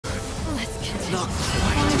Not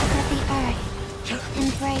Friends quite. of the earth,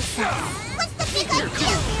 embrace us. What's the big idea,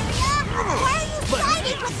 Lyria? Why are you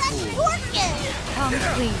siding with us Scorpions? Come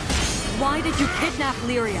clean. Why did you kidnap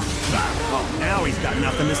Lyria? Oh, now he's got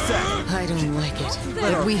nothing to say. I don't like it,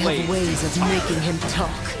 but we have ways of making him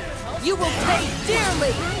talk. You will pay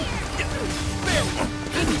dearly!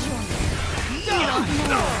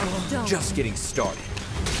 Don't. Just getting started.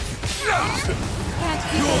 Can't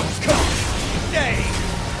keep Hey!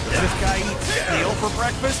 Does this guy eat steel for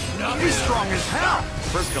breakfast? He's strong as hell.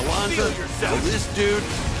 First Galanza, so this dude.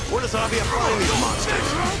 Where does Avia find these monsters?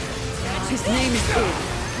 His name is Id,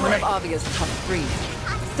 one of Avia's top breed.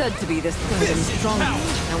 Said to be this good and strong.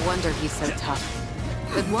 No wonder he's so tough.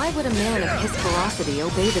 But why would a man of his ferocity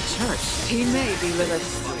obey the church? He may be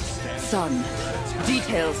Lilith's son.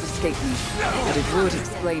 Details escape me, but it would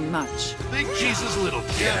explain much. Think she's his little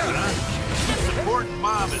kid, huh? Supporting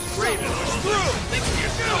mom is great, but screw! Think to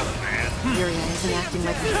yourself, man. Lyria isn't acting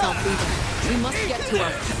like herself either. We must get to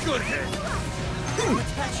her. Good.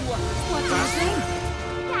 What do you think?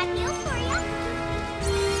 Got news for you.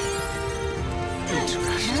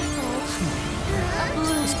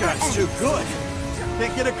 This guy's too good.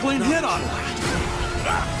 Can't get a clean hit on him.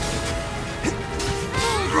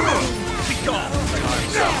 Be gone.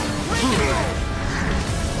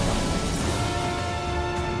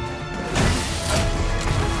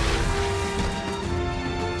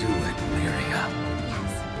 Do it, Lyria.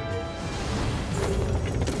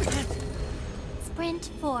 Sprint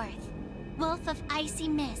forth. Wolf of Icy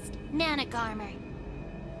Mist, Nanogarmer.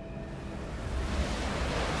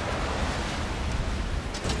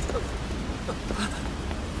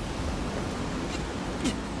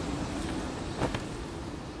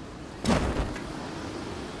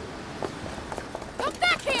 Come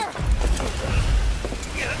back here!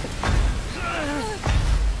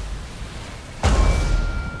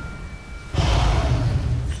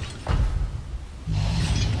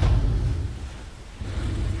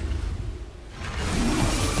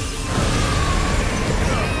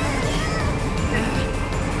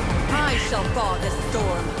 I shall thaw this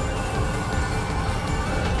storm.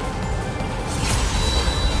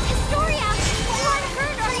 Historia! You aren't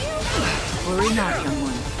hurt, are you? Worry not, young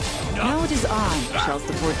one. Now it is I who shall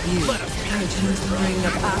support you. Urgent ring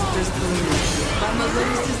of Aster's gloom. By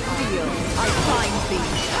Melissa's steel, I find thee.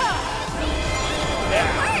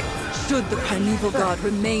 Should the primeval god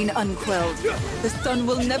remain unquelled, the sun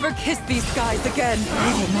will never kiss these skies again.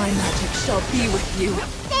 All my magic shall be with you.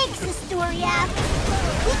 Thanks, Historia.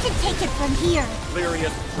 We can take it from here.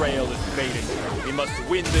 Lyria's trail is fading. We must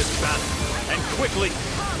win this battle, and quickly.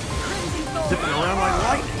 Zipping around like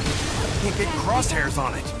lightning. Can't get crosshairs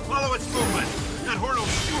on it. Follow its movement. That horn will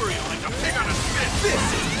skewer you like a pig on a spit. This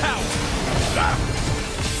is power.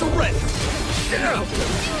 Surrender.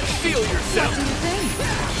 Feel yourself.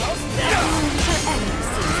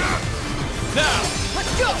 Now,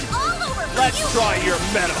 Let's go! All over for let's you. try your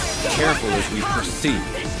metal. Careful as we proceed.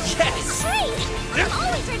 Yes! Hey, I'm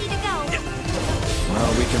always ready to go.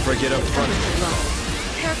 Well, we can forget up front.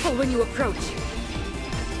 Careful when you approach.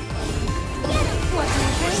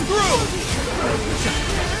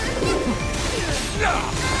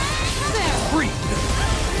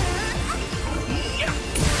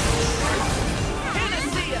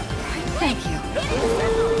 Thank you.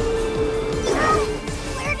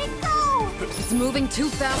 Where'd it go? It's moving too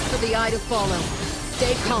fast for the eye to follow.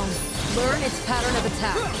 Stay calm. Learn its pattern of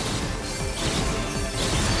attack.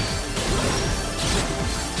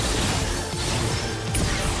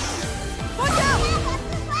 Watch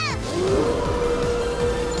out!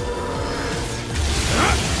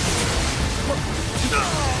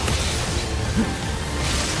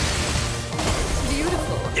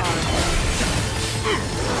 Beautiful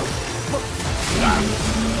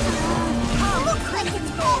Looks like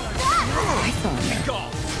it's all done. I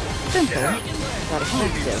thought simple, but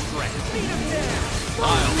effective.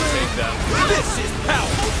 I'll take that. This is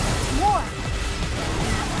power. More.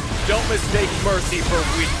 Don't mistake mercy for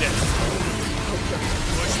weakness.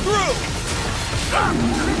 Push through.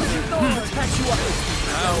 Patch you up.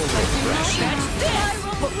 How refreshing.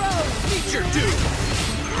 Meet your doom.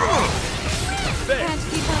 There. Can't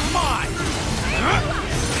keep up. Mine.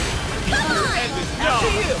 End is To done.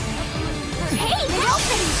 you. Hey, help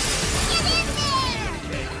me. Get in there.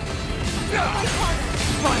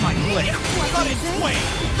 Try my blade. Cut it twain.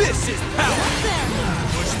 This is power.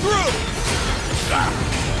 Push through.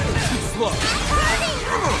 Slow. Hurting.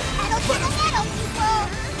 Metal to the metal,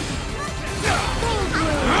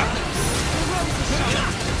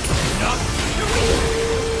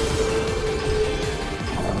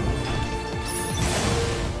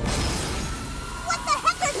 What the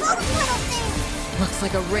heck are those little things? Looks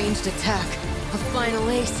like a ranged attack. A final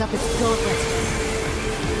ace up its gauntlet.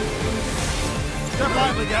 Step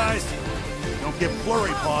lively, guys. Don't give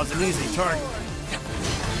Flurry Paws an easy target.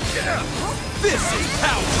 This is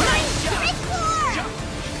power!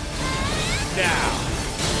 Now!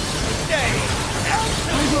 Stay!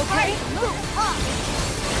 Are you okay? Move up.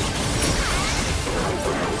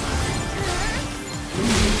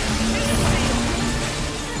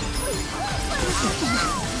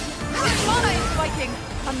 Mana is spiking!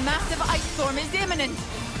 A massive ice storm is imminent!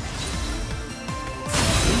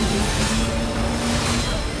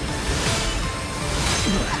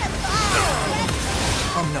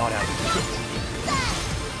 I'm not out of here.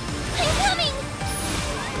 I'm coming.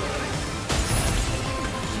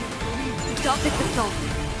 Stop this assault!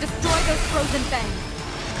 Destroy those frozen fangs!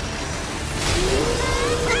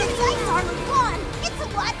 That ice armor gone. It's a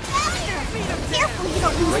lot faster. Careful you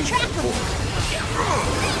don't lose track of it.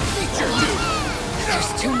 There's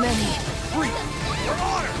too many. Your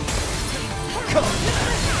honor!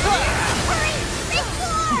 Hurry! Big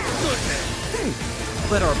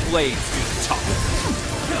Let our blades do the talking.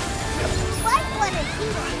 What would it do?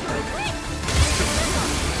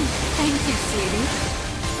 Thank you, sweetie.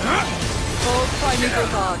 Oh, primeval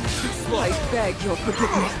god, I beg your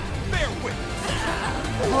forgiveness. Bear witness.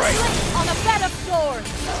 Right. On a bed of floor!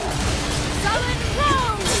 Solid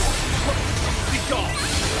rose! Be gone.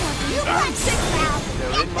 You got sick now.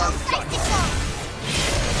 They're Get in my those sight. icicles.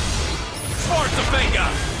 Schwarzenegger!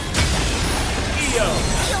 EO!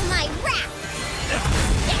 Feel my wrath.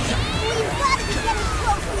 We've got to be getting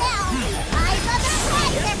close now. Eyes on the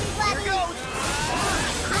prize, everybody.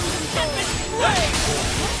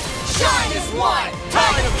 Shine is one!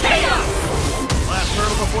 Time of chaos! Last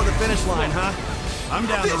hurdle before the finish line, huh? I'm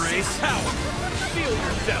down the race. Feel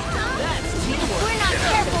yourself. If we're not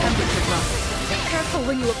careful, Temperature drop. Be careful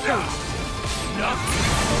when you approach.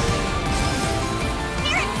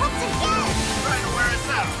 here it comes again. Trying to wear us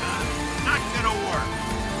out, huh? Not gonna work.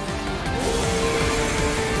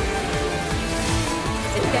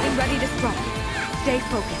 It's getting ready to strike. Stay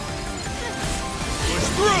focused. Push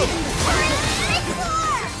through! Big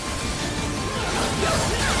floor.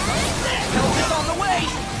 Help is on the way!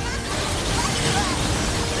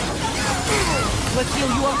 Let's heal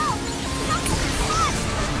you up.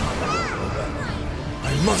 I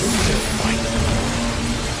must just fight.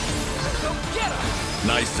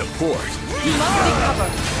 Nice support. You must recover.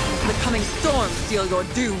 The coming storm seal your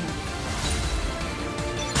doom.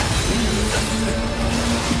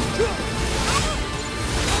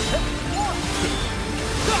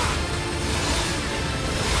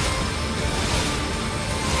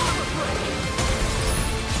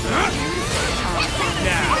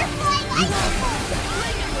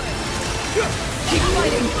 Keep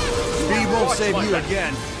fighting. Speed won't save you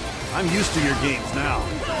again. I'm used to your games now.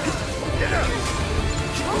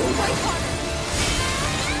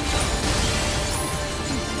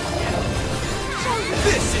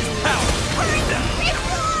 This is power! Big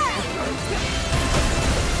floor.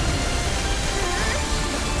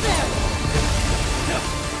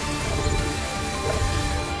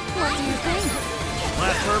 What do you think?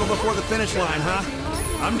 Last hurdle before the finish line, huh?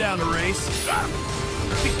 I'm down to race.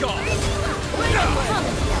 Be gone!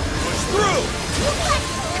 Push through!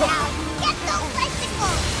 Now, get those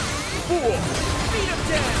icicles. Fool! Beat him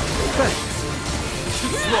down! Thanks. Too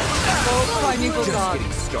slow. Oh, primeval Just god,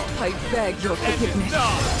 getting started. I beg your forgiveness.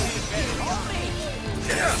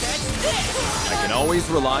 I can always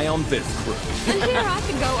rely on this crew. And here I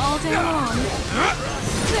can go all day long.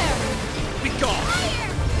 There. Be gone!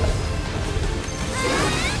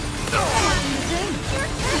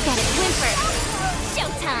 Look at it whimper.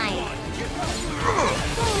 Showtime.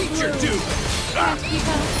 Eat your due!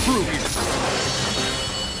 Prove yourself.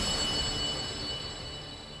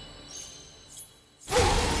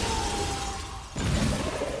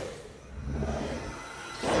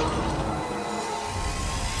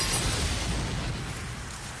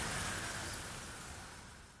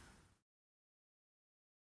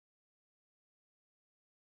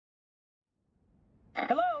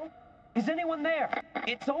 Hello? Is anyone there?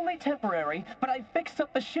 It's only temporary, but I fixed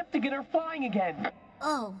up the ship to get her flying again.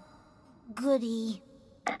 Oh, goody.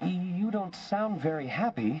 You don't sound very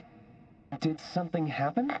happy. Did something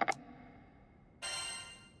happen?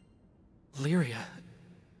 Lyria...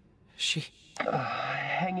 she...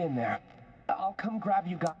 Hang in there. I'll come grab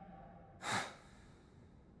you guys.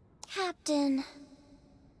 Captain.